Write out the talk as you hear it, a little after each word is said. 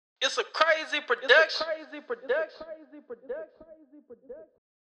It's a crazy production.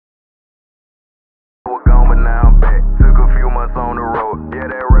 Was gone, but now I'm back. Took a few months on the road. Yeah,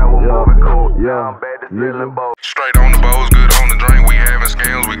 that rap was moving cool. Now I'm back to selling bows. Straight on the bows, good on the drink. We having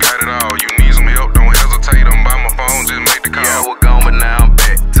scams, we got it all. You need some help, don't hesitate. I'm by my phone, just make the call. Yeah, I was gone, but now I'm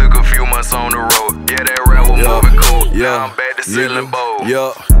back. Took a few months on the road. Yeah, that rap was moving cool. Now I'm back to selling bows.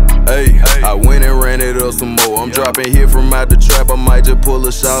 Hey, I went and ran it up some more. I'm dropping here from out the trap, I might just pull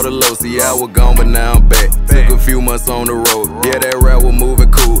a shot of low. See, I was gone, but now I'm back. Took a few months on the road. Yeah, that rap was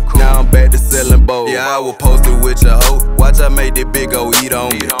moving cool. Now I'm back to selling bows. Yeah, I was posted with your hoe. Watch, I made that big old eat on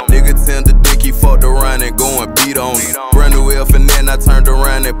me. Nigga tend to dick, he fucked around and go and beat on me. Brand new F and then I turned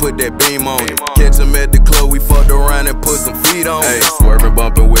around and put that beam on it. Catch him at the club, we fucked around and put some feet on. Hey, swerving,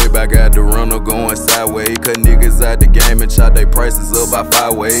 bumping way back out the rental, going sideways. Cut niggas out the game and chop they prices up by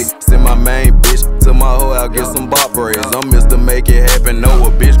 5 ways. Send my main bitch to my hoe, I'll get some bop braids. I'm Mr. Make It Happen, know a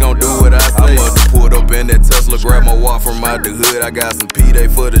bitch gon' do what I say. I must've pulled up in that Tesla, grab my walk from out the hood. I got some P-Day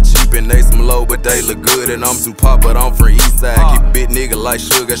for the cheap and they some low, but they look good. And I'm too pop, but I'm from east side. Keep a big nigga like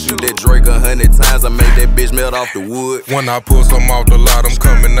Suge, I shoot that Drake 100 times. I make that bitch melt off the wood. When I pull some off the lot, I'm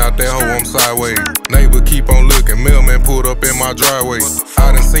coming out that hoe, I'm sideways. Neighbor keep on looking, mailman pulled up in my driveway.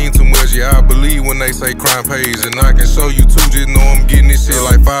 I done seen too much, yeah, I believe when they say crime pays. And I can show you too, just know I'm getting this shit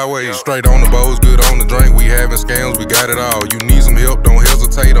like 5 ways. Straight on the bows, good on the drink, we having scams, we got it all. You need some help, don't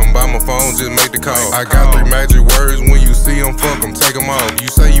hesitate, I'm by my phone, just make the call. I got 3 magic words, when you see them, fuck them, take them off. You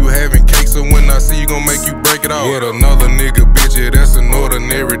say you having cake, so when I see you gon' make you break it off. With another nigga, bitch, yeah, that's an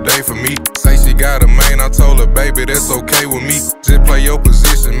ordinary day for me. Say she got a man, I told her, baby, that's okay with me. Just play your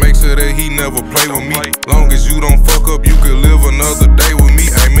position, make sure that he never play with me. Long as you don't fuck up, you could live another day with me.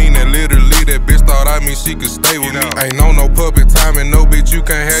 I mean that literally, that bitch thought I mean she could stay with me. Ain't no public time and no bitch, you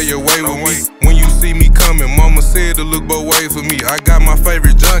can't have your way with me. When you see me coming, mama said to look both ways for me. I got my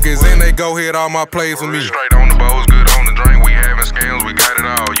favorite junkies and they go hit all my plays for me. Straight on the bows, good on the drink, we having scams, we got it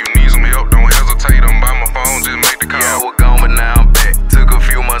all. You need some help, don't hesitate, I'm by my phone, just make the call. Yeah, I was gone, but now I'm back. Took a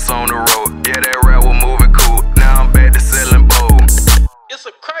few months on the road. Yeah, that rap was moving cool. Now I'm back to selling bows. It's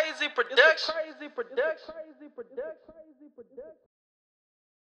a crazy production.